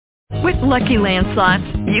With Lucky Land Slots,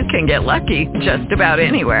 you can get lucky just about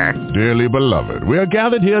anywhere. Dearly beloved, we are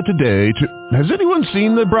gathered here today to... Has anyone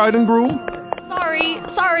seen the bride and groom?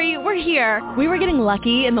 Sorry, we're here. We were getting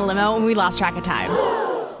lucky in the limo and we lost track of time.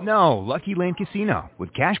 No, Lucky Land Casino,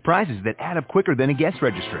 with cash prizes that add up quicker than a guest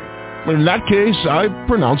registry. In that case, I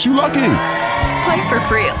pronounce you lucky. Play for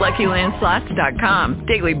free at LuckyLandSlots.com.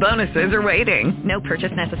 Daily bonuses are waiting. No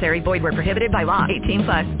purchase necessary. Void where prohibited by law.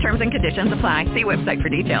 18+. Terms and conditions apply. See website for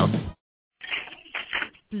details.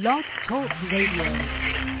 Blog Talk Radio.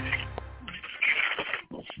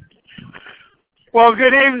 Well,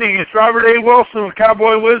 good evening. It's Robert A. Wilson with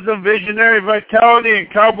Cowboy Wisdom, Visionary Vitality,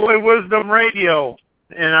 and Cowboy Wisdom Radio.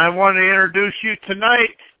 And I want to introduce you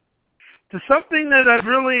tonight to something that I've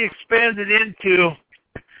really expanded into,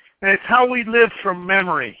 and it's how we live from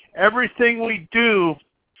memory. Everything we do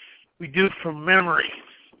from memory.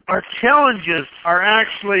 Our challenges are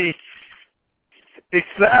actually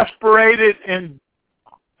exasperated and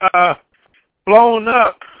blown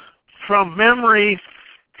up from memory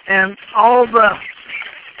and all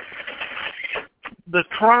the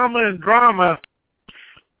trauma and drama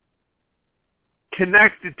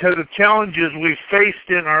connected to the challenges we faced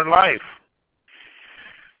in our life.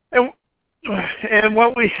 And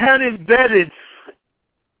what we had embedded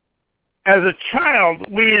as a child,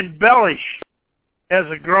 we embellish as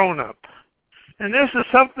a grown-up. And this is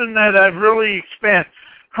something that I've really expanded.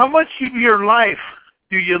 How much of your life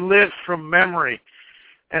do you live from memory?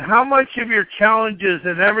 And how much of your challenges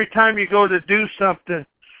and every time you go to do something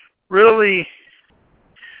really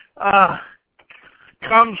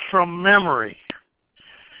comes from memory?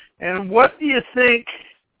 And what do you think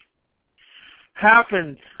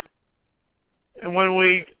happens when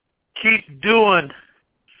we keep doing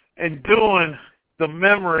the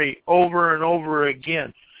memory over and over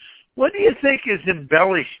again? What do you think is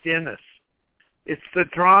embellished in us? It's the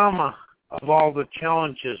drama of all the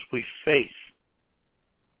challenges we face.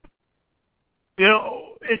 You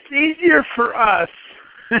know, it's easier for us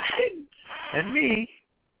and me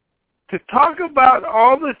to talk about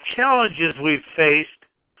all the challenges we've faced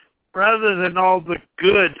rather than all the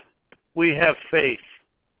good we have faced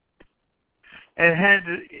and had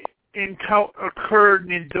occurred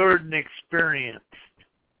and endured and experienced.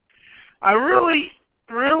 I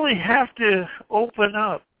really have to open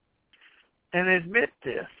up and admit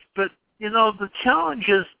this. But, you know, the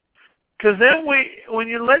challenges, because then when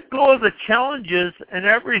you let go of the challenges and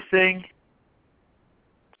everything,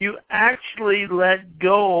 you actually let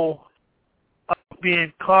go of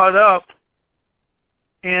being caught up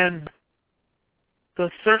in the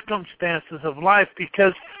circumstances of life,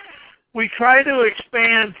 because we try to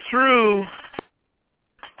expand through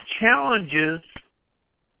challenges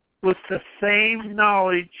with the same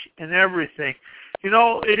knowledge and everything. You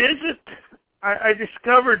know, it isn't, I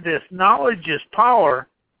discovered this, knowledge is power,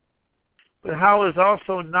 but how is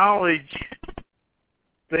also knowledge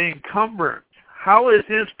the encumbrance? How is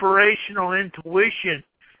inspirational intuition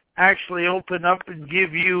actually open up and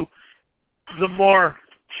give you the more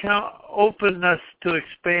openness to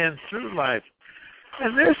expand through life?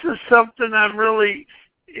 And this is something I'm really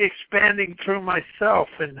expanding through myself.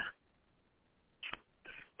 And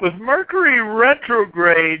with Mercury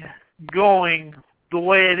retrograde going the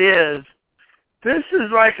way it is, this is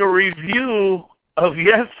like a review of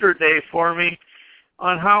yesterday for me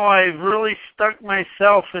on how I've really stuck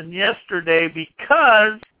myself in yesterday,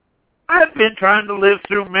 because I've been trying to live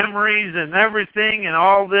through memories and everything and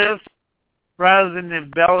all this rather than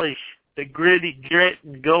embellish the gritty grit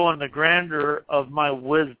and go in the grandeur of my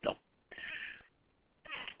wisdom.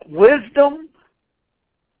 Wisdom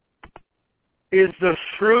is the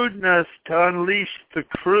shrewdness to unleash the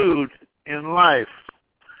crude in life.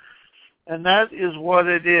 And that is what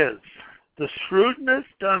it is. The shrewdness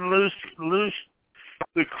to unleash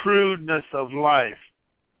the crudeness of life.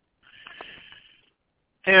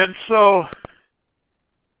 And so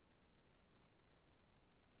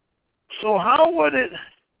how would it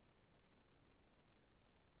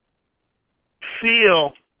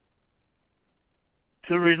feel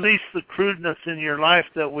to release the crudeness in your life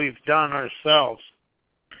that we've done ourselves?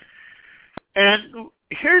 And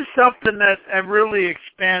here's something that I've really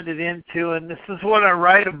expanded into, and this is what I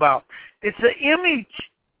write about. It's an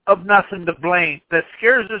image of nothing to blame that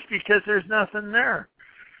scares us because there's nothing there.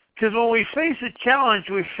 Because when we face a challenge,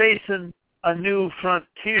 we're facing a new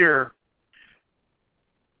frontier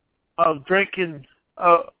of drinking,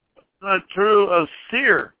 of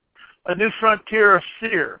seer, a new frontier of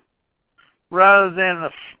seer, rather than an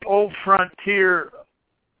old frontier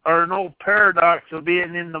or an old paradox of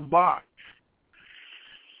being in the box.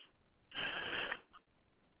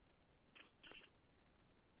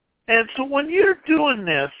 And so when you're doing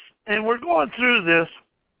this, and we're going through this,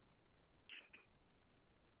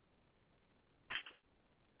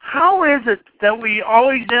 how is it that we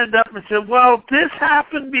always end up and say, well, this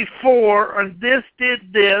happened before, and this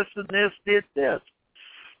did this, and this did this?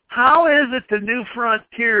 How is it the New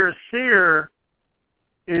Frontier seer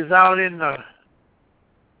is out in the,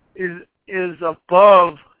 is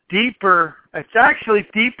above, deeper, it's actually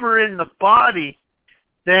deeper in the body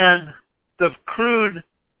than the crude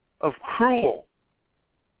of cruel?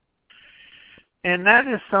 And that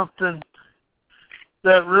is something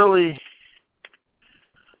that really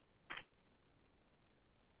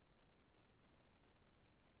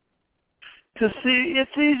to see,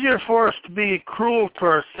 it's easier for us to be cruel to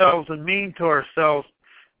ourselves and mean to ourselves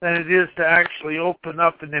than it is to actually open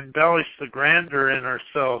up and embellish the grandeur in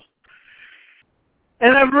ourselves.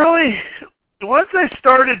 And I really, once I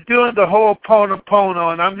started doing the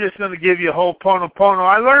Ho'oponopono, and I'm just going to give you Ho'oponopono,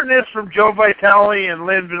 I learned this from Joe Vitale and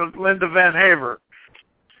Linda Van Haver.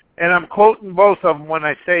 And I'm quoting both of them when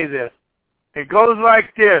I say this. It goes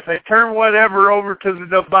like this: I turn whatever over to the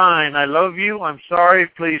divine. I love you. I'm sorry.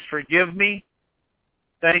 Please forgive me.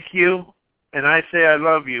 Thank you. And I say I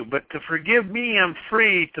love you. But to forgive me, I'm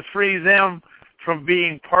free to free them from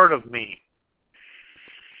being part of me.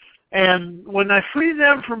 And when I free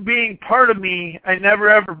them from being part of me, I never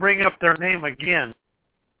ever bring up their name again.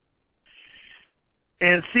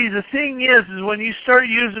 And see, the thing is when you start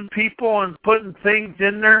using people and putting things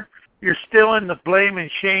in there, you're still in the blame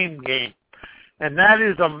and shame game. And that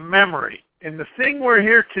is a memory. And the thing we're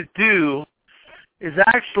here to do is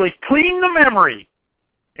actually clean the memory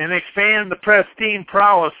and expand the pristine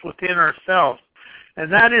prowess within ourselves.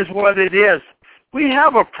 And that is what it is. We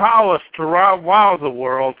have a prowess to wow the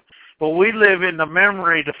world, but we live in the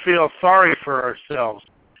memory to feel sorry for ourselves.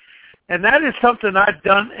 And that is something I've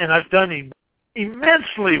done, and I've done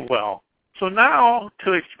immensely well. So now,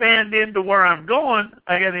 to expand into where I'm going,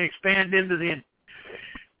 I got to expand into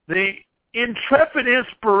the intrepid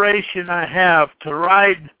inspiration I have to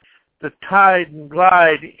ride the tide and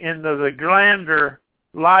glide into the grander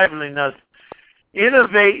liveliness,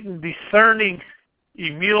 innovating, discerning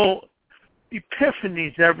epiphanies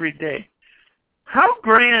every day. How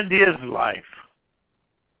grand is life?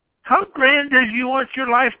 How grand do you want your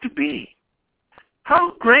life to be?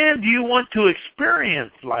 How grand do you want to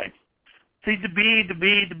experience life? See, to be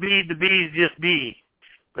is just be.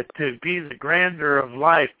 But to be the grandeur of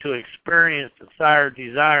life, to experience the sire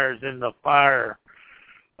desires in the fire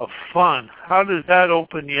of fun, how does that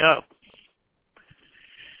open you up?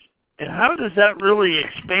 And how does that really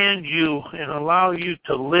expand you and allow you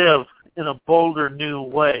to live in a bolder, new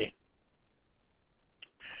way?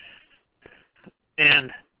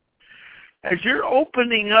 And as you're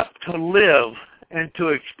opening up to live and to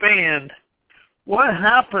expand, what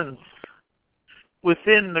happens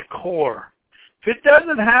within the core? If it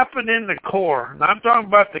doesn't happen in the core, and I'm talking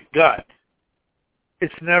about the gut,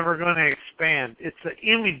 it's never going to expand. It's the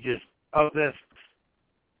images of this.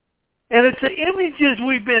 And it's the images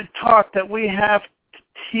we've been taught that we have to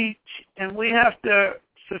teach, and we have to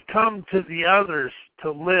succumb to the others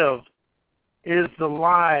to live, is the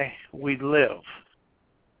lie we live.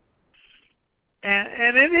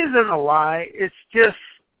 And it isn't a lie. It's just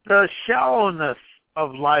the shallowness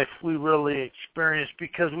of life we really experience,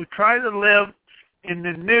 because we try to live in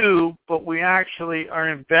the new, but we actually are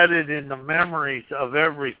embedded in the memories of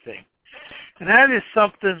everything. And that is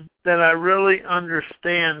something that I really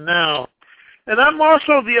understand now. And I'm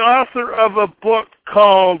also the author of a book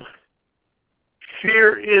called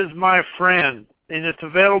Fear is My Friend, and it's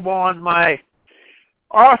available on my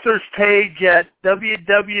author's page at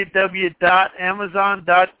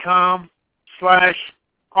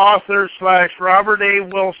www.amazon.com/author/Robert A.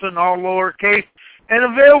 Wilson, all lowercase, and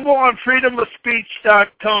available on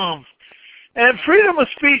freedomofspeech.com. And Freedom of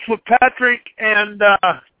Speech with Patrick and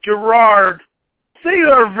Gerard, they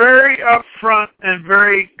are very upfront and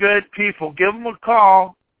very good people. Give them a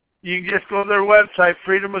call. You can just go to their website,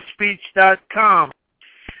 freedomofspeech.com.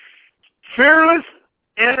 Fearless,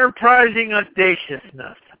 enterprising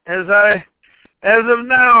audaciousness. As of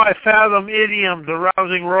now, I fathom idioms,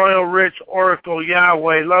 arousing royal rich oracle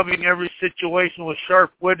Yahweh, loving every situation with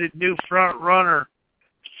sharp-witted new front runner,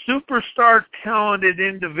 superstar talented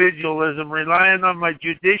individualism, relying on my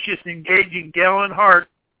judicious, engaging, gallant heart,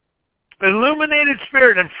 illuminated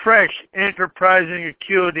spirit, and fresh, enterprising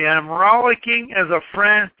acuity. I'm rollicking as I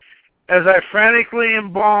frantically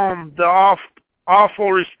embalmed the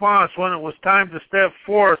awful response when it was time to step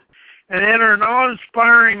forth and enter an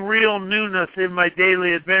awe-inspiring real newness in my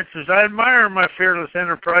daily adventures. I admire my fearless,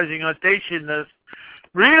 enterprising audaciousness,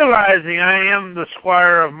 Realizing I am the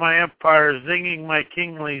squire of my empire, zinging my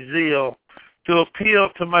kingly zeal. To appeal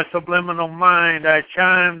to my subliminal mind, I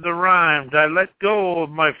chimed the rhymes. I let go of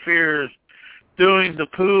my fears, doing the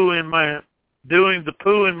poo in my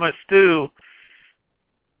stew.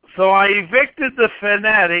 So I evicted the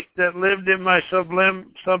fanatic that lived in my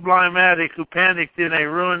sublime attic, who panicked in a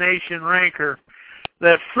ruination rancor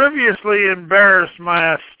that frivolously embarrassed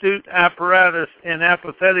my astute apparatus and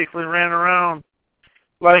apathetically ran around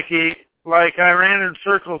like I ran in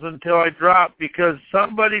circles until I dropped because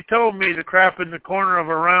somebody told me to crap in the corner of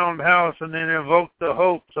a round house and then invoked the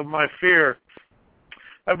hopes of my fear.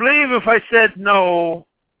 I believe if I said no,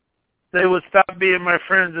 they would stop being my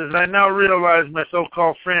friends, as I now realize my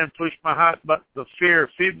so-called friend pushed my hot buttons of fear,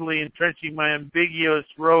 feebly entrenching my ambiguous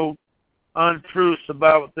rogue untruths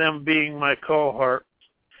about them being my cohorts,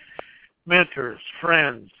 mentors,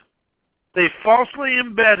 friends. They falsely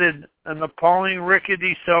embedded an appalling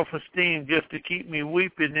rickety self-esteem just to keep me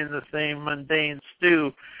weeping in the same mundane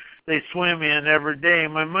stew they swim in every day.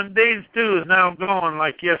 My mundane stew is now gone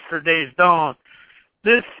like yesterday's dawn.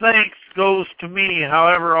 This thanks goes to me,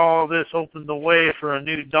 however, all this opened the way for a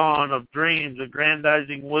new dawn of dreams,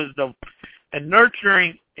 aggrandizing wisdom, and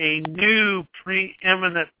nurturing a new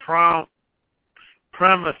preeminent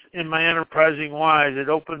premise in my enterprising wise. It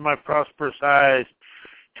opened my prosperous eyes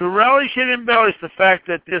to relish and embellish the fact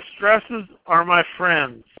that distresses are my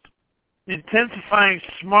friends, intensifying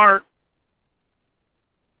smart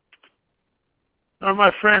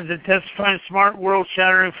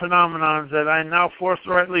world-shattering phenomenons that I now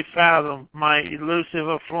forthrightly fathom. My elusive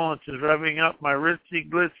affluence is revving up my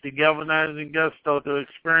ritzy-glitzy galvanizing gusto to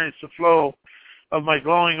experience the flow of my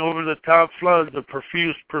glowing over-the-top floods of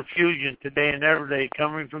profuse profusion today and every day,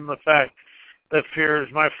 coming from the fact that fear is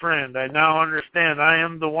my friend. I now understand I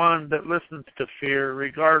am the one that listens to fear,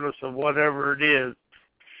 regardless of whatever it is,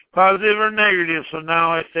 positive or negative. So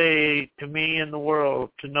now I say to me in the world,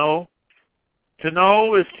 to know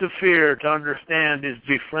is to fear, to understand is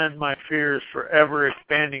befriend my fears, forever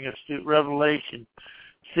expanding astute revelation,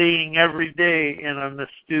 seeing every day in an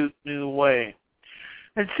astute new way.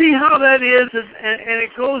 And see how that is, and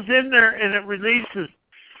it goes in there and it releases.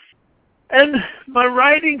 And my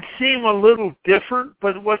writings seem a little different,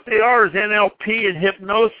 but what they are is NLP and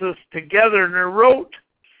hypnosis together, and they're wrote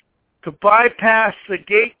to bypass the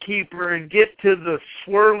gatekeeper and get to the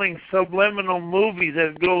swirling subliminal movie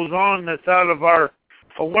that goes on that's out of our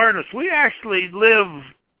awareness. We actually live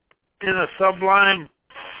in a sublime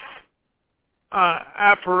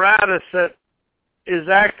apparatus that is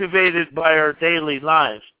activated by our daily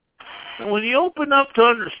lives. When you open up to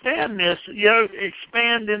understand this, you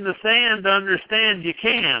expand in the sand to understand you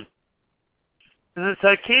can. And this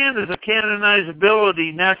I can is a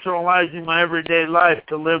canonizability, naturalizing my everyday life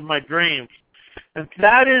to live my dreams. And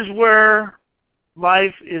that is where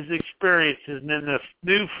life is experienced, in the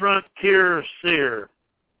new frontier seer.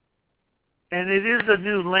 And it is a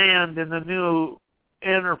new land and a new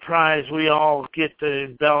enterprise we all get to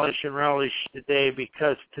embellish and relish today,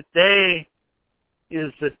 because today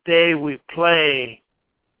is the day we play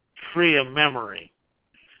free of memory.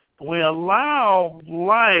 We allow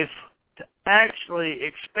life to actually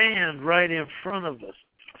expand right in front of us.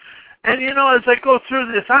 And as I go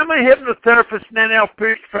through this, I'm a hypnotherapist and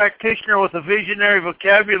NLP practitioner with a visionary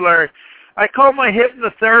vocabulary. I call my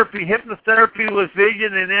hypnotherapy with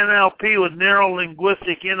vision, and NLP with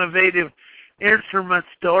neuro-linguistic innovative instruments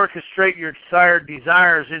to orchestrate your desired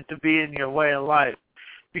desires into being your way of life.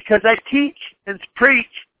 Because I teach and preach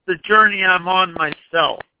the journey I'm on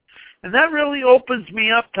myself. And that really opens me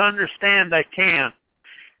up to understand I can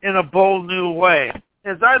in a bold new way.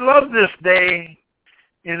 As I love this day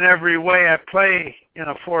in every way, I play in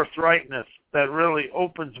a forthrightness that really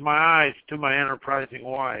opens my eyes to my enterprising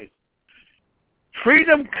wise.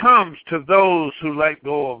 Freedom comes to those who let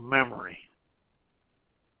go of memory.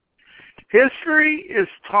 History is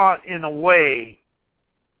taught in a way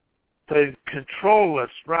to control us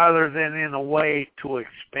rather than in a way to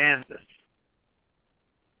expand us.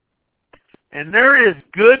 And there is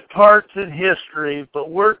good parts in history, but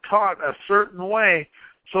we're taught a certain way,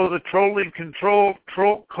 so the controlling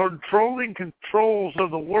controls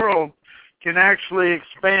of the world can actually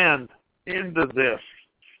expand into this.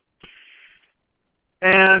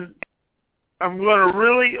 And I'm going to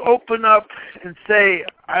really open up and say,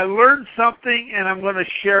 I learned something, and I'm going to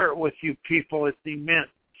share it with you people. It's immense.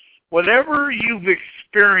 Whatever you've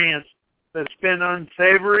experienced that's been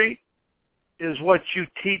unsavory is what you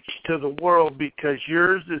teach to the world, because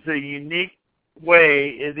yours is a unique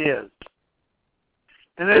way it is.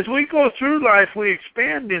 And as we go through life, we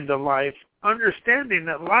expand into life, understanding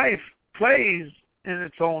that life plays in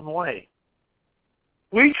its own way.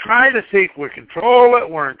 We try to think we control it,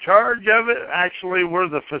 we're in charge of it. Actually, we're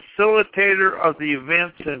the facilitator of the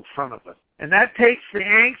events in front of us. And that takes the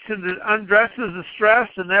angst and it undresses the stress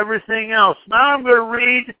and everything else. Now I'm going to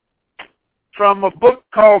read from a book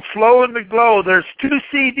called Flow in the Glow. There's 2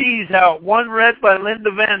 CDs out. One read by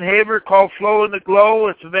Linda Van Haver called Flow in the Glow.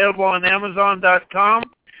 It's available on Amazon.com.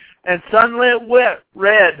 And Sunlit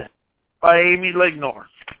Red by Amy Lignor.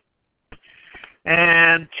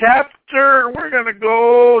 And we're going to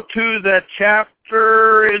go to the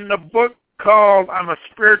chapter in the book called I'm a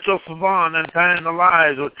Spiritual Savant, Untying the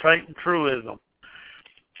Lies with Titan Truism.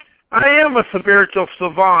 I am a spiritual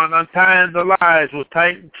savant, untying the lies with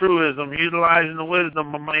Titan Truism, utilizing the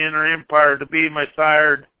wisdom of my inner empire to be my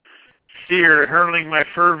sired seer, hurling my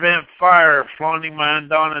fervent fire, flaunting my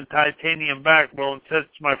undaunted titanium backbone, sets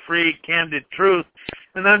my free, candid truth,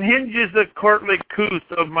 and unhinges the courtly couth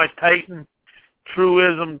of my Titan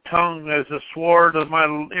Truism tongue as the sword of my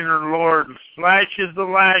inner lord slashes the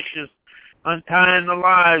lashes, untying the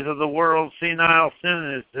lies of the world's senile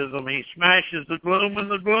cynicism. He smashes the gloom and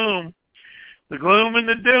the gloom and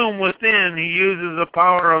the doom within. He uses the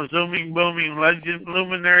power of zooming, booming, legend,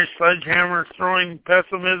 luminary sledgehammer, throwing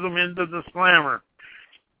pessimism into the slammer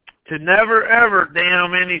to never ever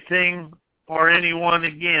damn anything or anyone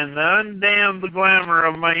again. To undamn the glamour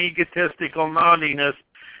of my egotistical naughtiness,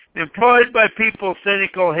 employed by people's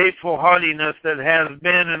cynical, hateful haughtiness that has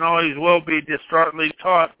been and always will be distraughtly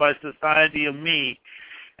taught by society of me,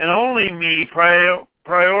 and only me,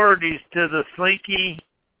 priorities to the slinky,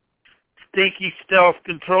 stinky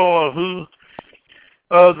self-control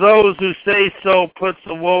of those who say so puts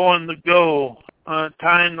the woe in the go,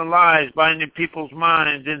 tying the lies, binding people's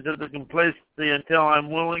minds into the complacency until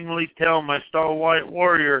I'm willingly tell my stalwart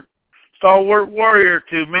warrior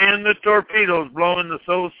to man the torpedoes, blowing the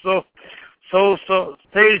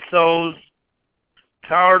so-so's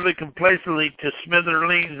cowardly complacently to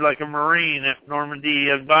smithereens like a marine at Normandy,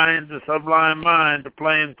 and binds the sublime mind to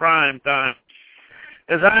play in prime time.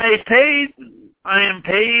 As I am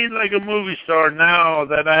paid like a movie star now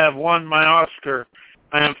that I have won my Oscar.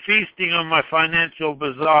 I am feasting on my financial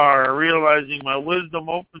bazaar, realizing my wisdom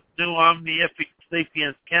opens new omnific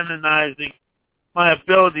sapience, canonizing my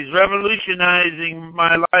abilities, revolutionizing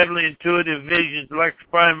my lively intuitive visions,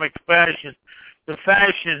 electrifying my compassion, the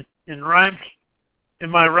fashion in rhyme. In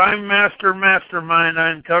my rhyme mastermind, I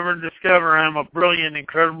uncover and discover I am a brilliant,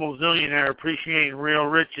 incredible zillionaire, appreciating real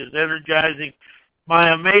riches, energizing my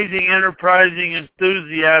amazing, enterprising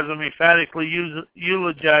enthusiasm, emphatically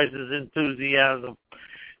eulogizes enthusiasm.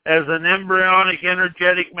 As an embryonic,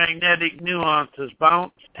 energetic, magnetic nuances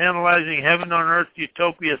bounce, tantalizing heaven on earth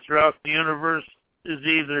utopia throughout the universe is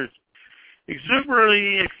either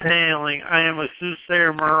exuberantly exhaling, I am a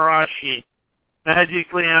soothsayer Marashi,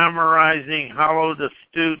 magically amorizing, hollowed,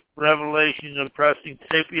 astute revelation of pressing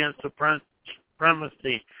sapient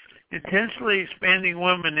supremacy, intentionally expanding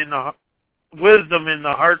wisdom in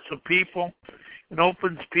the hearts of people, and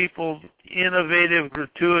opens people's innovative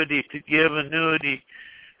gratuity to give annuity.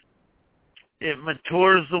 It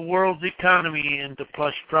matures the world's economy into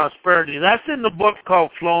plush prosperity. That's in the book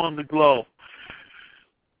called Flow in the Glow.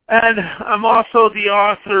 And I'm also the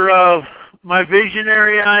author of My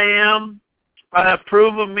Visionary I Am, I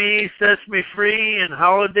Approve of Me, Sets Me Free, and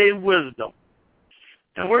Holiday Wisdom.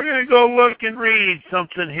 And we're going to go look and read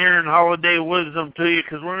something here in Holiday Wisdom to you,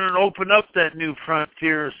 because we're going to open up that new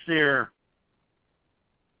frontier of seer.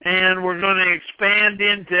 And we're going to expand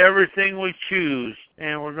into everything we choose,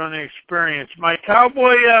 and we're going to experience. My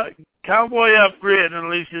cowboy up grit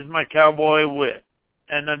unleashes my cowboy wit.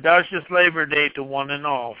 And audacious Labor Day to one and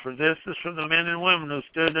all. For this is for the men and women who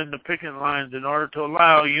stood in the picket lines in order to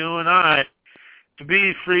allow you and I to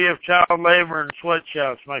be free of child labor and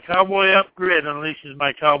sweatshops. My cowboy up grit unleashes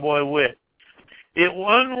my cowboy wit. It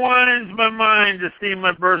unwinds my mind to see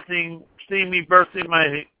me birthing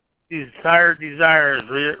my desired desires,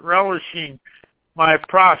 relishing my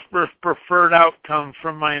prosperous preferred outcome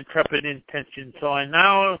from my intrepid intention.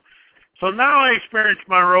 So now I experience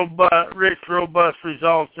my rich, robust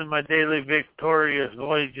results in my daily victorious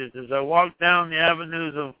voyages as I walk down the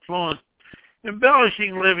avenues of affluence,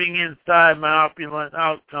 embellishing living inside my opulent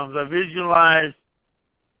outcomes. I visualize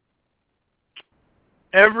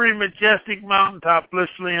every majestic mountaintop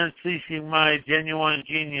blissfully unceasing my genuine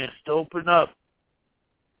genius to open up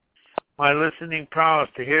my listening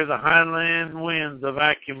prowess, to hear the highland winds of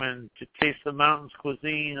acumen, to taste the mountain's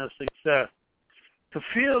cuisine of success, to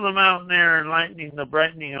feel the mountain air enlightening the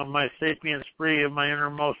brightening of my sapient spree of my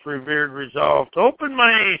innermost revered resolve, to open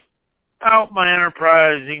my out my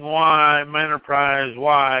enterprising why, my enterprise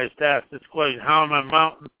why is to ask this question: How am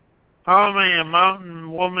I a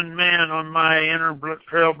mountain woman man on my inner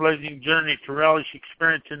trailblazing journey to relish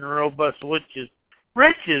experience in the robust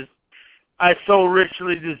riches I so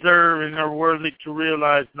richly deserve and are worthy to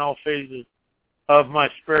realize in all phases of my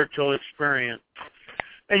spiritual experience?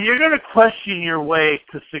 And you're going to question your way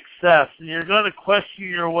to success, and you're going to question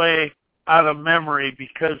your way out of memory,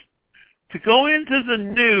 because to go into the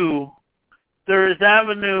new, there is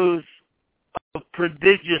avenues of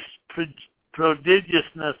prodigiousness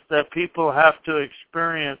that people have to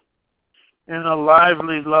experience in a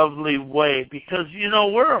lively, lovely way. Because,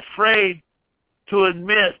 we're afraid to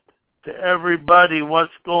admit to everybody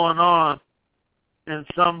what's going on in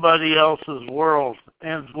somebody else's world.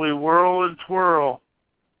 As we whirl and twirl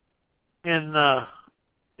in the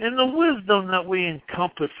wisdom that we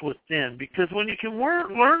encompass within. Because when you can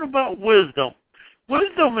learn about wisdom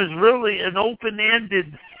is really an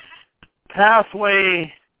open-ended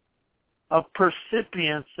pathway of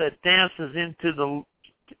percipience that dances into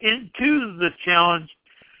the challenge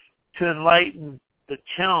to enlighten the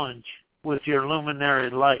challenge with your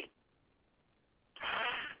luminary light.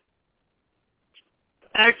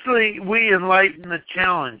 Actually, we enlighten the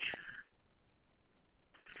challenge.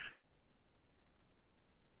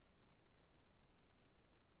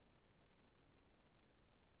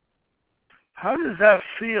 How does that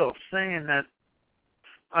feel, saying that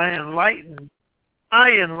I enlighten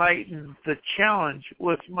the challenge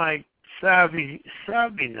with my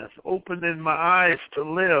savviness, opening my eyes to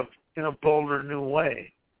live in a bolder new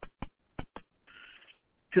way?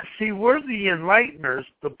 To see we're the enlighteners,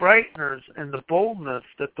 the brighteners, and the boldness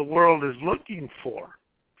that the world is looking for.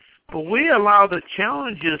 But we allow the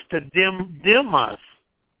challenges to dim us,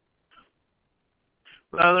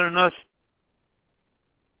 rather than us.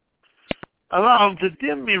 Allow them to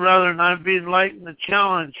dim me rather than I be enlightened the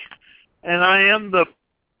challenge. And I am the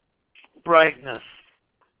brightness,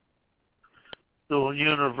 the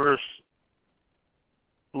universe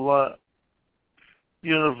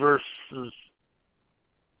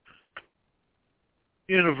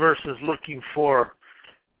is looking for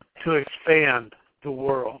to expand the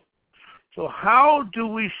world. So how do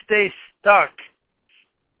we stay stuck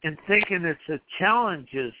in thinking it's the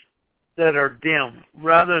challenges that are dim,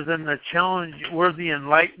 rather than the challenge? We're the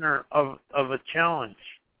enlightener of a challenge.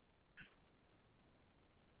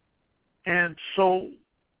 And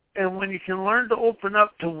when you can learn to open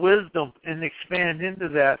up to wisdom and expand into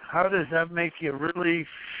that, how does that make you really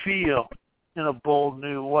feel in a bold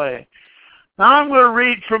new way? Now I'm going to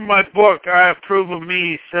read from my book, I Approve of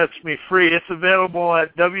Me Sets Me Free. It's available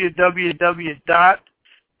at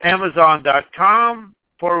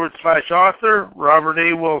www.amazon.com/author, Robert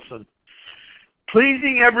A. Wilson.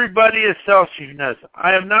 Pleasing everybody is selfishness.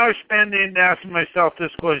 I have now expanded into asking myself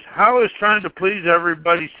this question: how is trying to please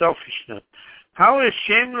everybody selfishness? How is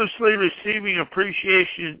shamelessly receiving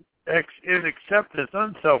appreciation and acceptance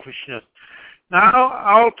unselfishness? Now,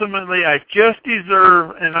 ultimately, I just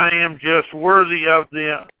deserve, and I am just worthy of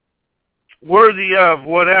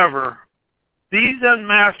whatever. These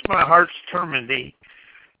unmask my heart's termity.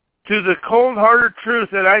 To the cold-hearted truth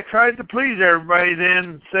that I tried to please everybody,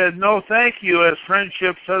 then said no thank you, as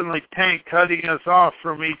friendship suddenly tanked, cutting us off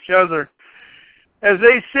from each other. As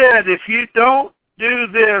they said, if you don't do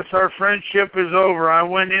this, our friendship is over. I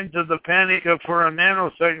went into the panic for a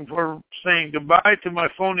nanosecond for saying goodbye to my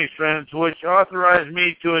phony friends, which authorized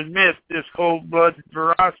me to admit this cold-blooded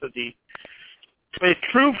veracity. A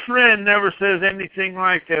true friend never says anything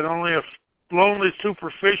like that. Only a lonely,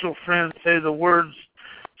 superficial friend say the words.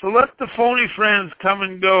 So let the phony friends come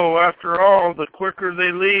and go. After all, the quicker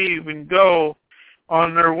they leave and go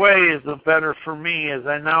on their way is the better for me, as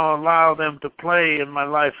I now allow them to play in my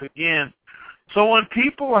life again. So when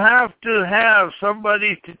people have to have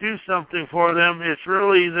somebody to do something for them, it's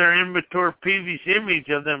really their immature, peevish image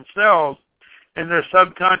of themselves and their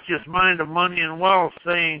subconscious mind of money and wealth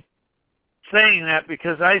saying that,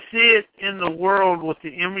 because I see it in the world with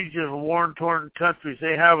the images of war-torn countries.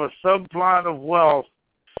 They have a subplot of wealth.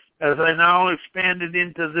 As I now expanded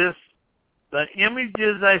into this, the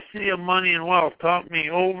images I see of money and wealth taught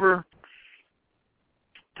me over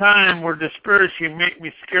time were disparaging, make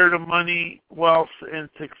me scared of money, wealth, and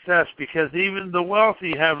success, because even the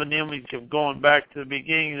wealthy have an image of going back to the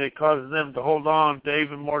beginning that causes them to hold on to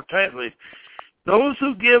even more tightly. Those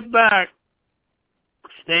who give back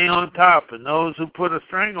stay on top, and those who put a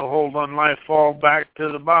stranglehold on life fall back to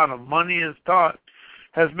the bottom. Money has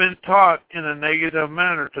been taught in a negative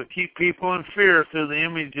manner to keep people in fear through the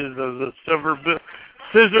images of the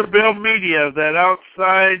scissor bill media, that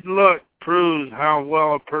outside look proves how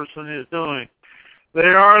well a person is doing.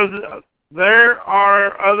 There are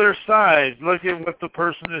other sides. Look at what the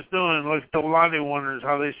person is doing. Look at the lottery winners,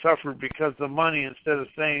 how they suffered because of money instead of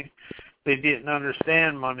saying they didn't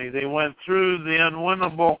understand money. They went through the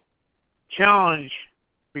unwinnable challenge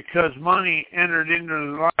because money entered into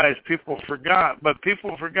their lives. People forgot, but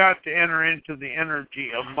people forgot to enter into the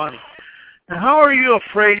energy of money. Now, how are you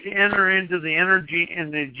afraid to enter into the energy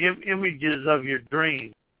and the images of your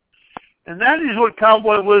dreams? And that is what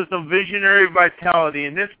Cowboy Wisdom, Visionary Vitality.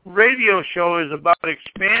 And this radio show is about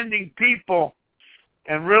expanding people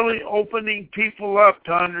and really opening people up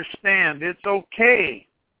to understand it's okay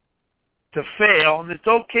to fail, and it's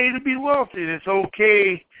okay to be wealthy, and it's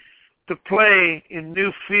okay to play in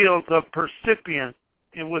new fields of percipient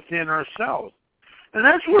within ourselves. And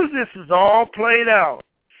that's where this is all played out.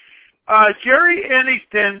 Jerry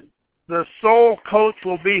Ennington, the soul coach,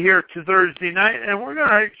 will be here to Thursday night, and we're going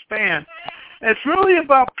to expand. It's really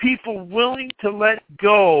about people willing to let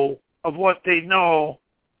go of what they know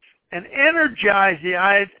and energize the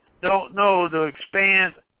I don't know to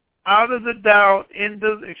expand out of the doubt,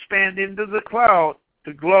 expand into the cloud,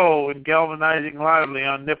 to glow in galvanizing lively,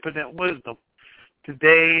 omnipotent wisdom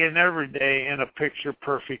today and every day in a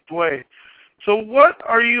picture-perfect way. So what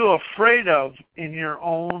are you afraid of in your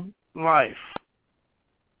own life?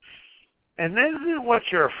 And this is what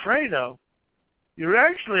you're afraid of. You're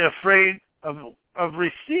actually afraid of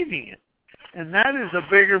receiving it. And that is a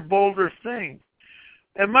bigger, bolder thing.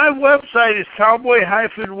 And my website is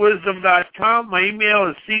cowboy-wisdom.com. My email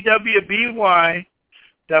is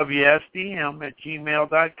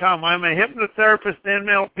cwbywsdm@gmail.com. I'm a hypnotherapist,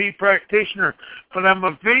 NLP practitioner, but I'm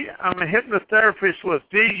a hypnotherapist with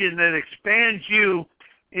vision that expands you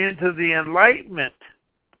into the enlightenment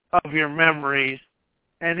of your memories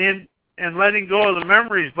and letting go of the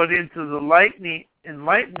memories, but into the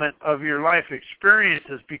enlightenment of your life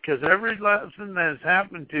experiences, because every lesson that has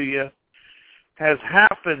happened to you has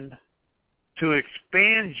happened to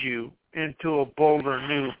expand you into a bolder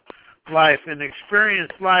new life and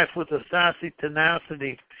experience life with a sassy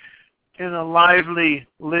tenacity in a lively,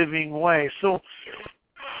 living way. So,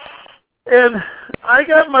 and I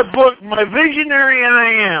got my book, My Visionary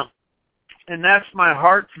I Am, and that's my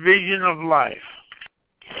heart's vision of life.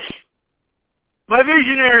 My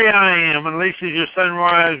visionary I am, unleashes your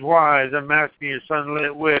sunrise wise, unmasking your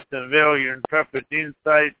sunlit wit, unveil your intrepid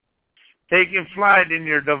insight, taking flight in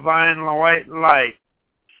your divine white light.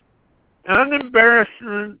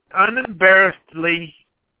 Unembarrassedly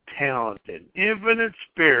talented, infinite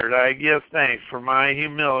spirit, I give thanks for my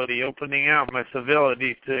humility, opening out my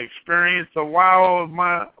civility to experience the wow of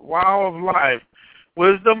life.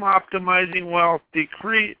 Wisdom optimizing wealth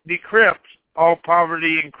decrypts all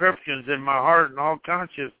poverty encryptions in my heart and all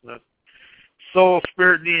consciousness, soul,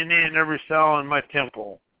 spirit, DNA, and every cell in my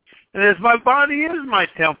temple. And as my body is my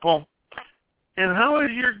temple, and how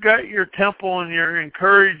is your gut your temple and your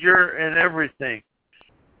encourager and everything?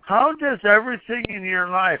 How does everything in your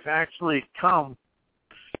life actually come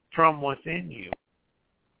from within you?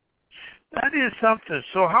 That is something.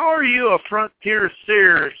 So how are you a frontier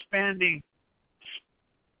seer, expanding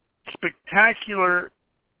spectacular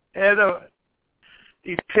epiphanies,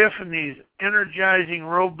 energizing,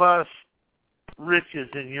 robust riches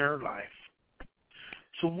in your life?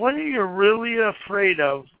 So what are you really afraid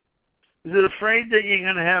of? Is it afraid that you're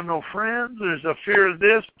going to have no friends? There's a fear of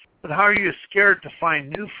this. But how are you scared to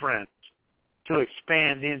find new friends to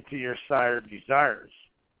expand into your desires?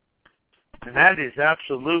 And that is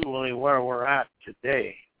absolutely where we're at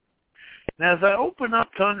today. And as I open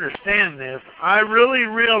up to understand this, I really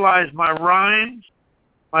realize my rhymes,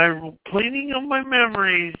 my cleaning of my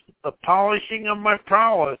memories, the polishing of my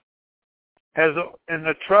prowess, and the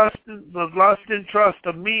lust and trust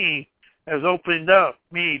of me has opened up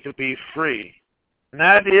me to be free. And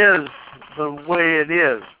that is the way it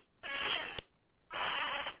is.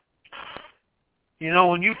 You know,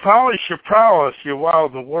 when you polish your prowess, you wow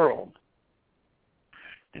the world.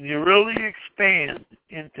 And you really expand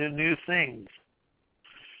into new things.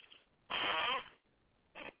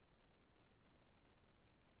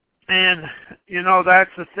 And, you know,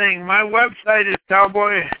 that's the thing. My website is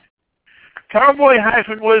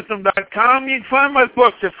cowboy-wisdom.com. You can find my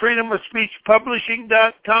books at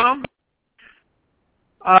freedomofspeechpublishing.com.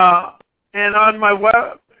 And on my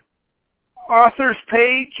author's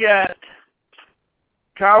page at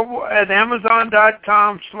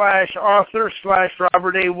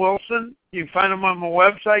Amazon.com/author/Robert A. Wilson. You can find them on my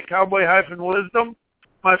website, Cowboy-Wisdom.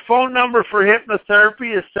 My phone number for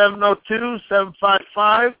hypnotherapy is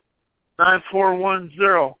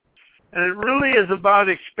 702-755-9410. And it really is about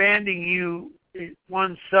expanding you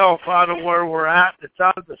oneself out of where we're at. It's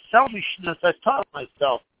out of the selfishness I taught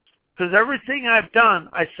myself. Because everything I've done,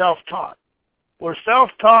 I self-taught. We're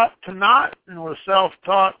self-taught to not, and we're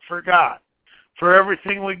self-taught for God, for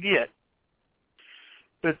everything we get.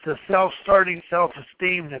 It's a self-starting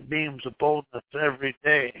self-esteem that beams a boldness every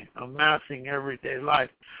day, amassing everyday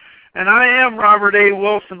life. And I am Robert A.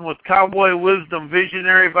 Wilson with Cowboy Wisdom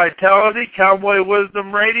Visionary Vitality, Cowboy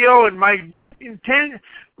Wisdom Radio, and my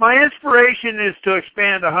inspiration is to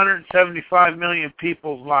expand 175 million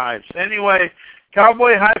people's lives. Anyway,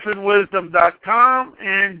 cowboy-wisdom.com,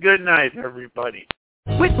 and good night, everybody.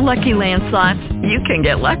 With Lucky Land Slots, you can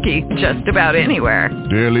get lucky just about anywhere.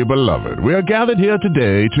 Dearly beloved, we are gathered here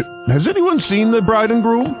today to... Has anyone seen the bride and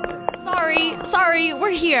groom? Sorry,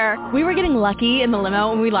 we're here. We were getting lucky in the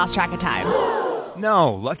limo and we lost track of time.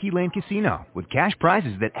 No, Lucky Land Casino, with cash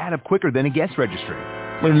prizes that add up quicker than a guest registry.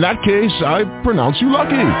 In that case, I pronounce you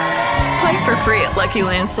lucky. Play for free at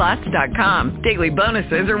LuckyLandSlots.com. Daily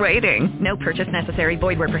bonuses are waiting. No purchase necessary.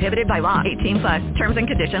 Void where prohibited by law. 18+. Terms and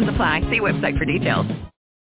conditions apply. See website for details.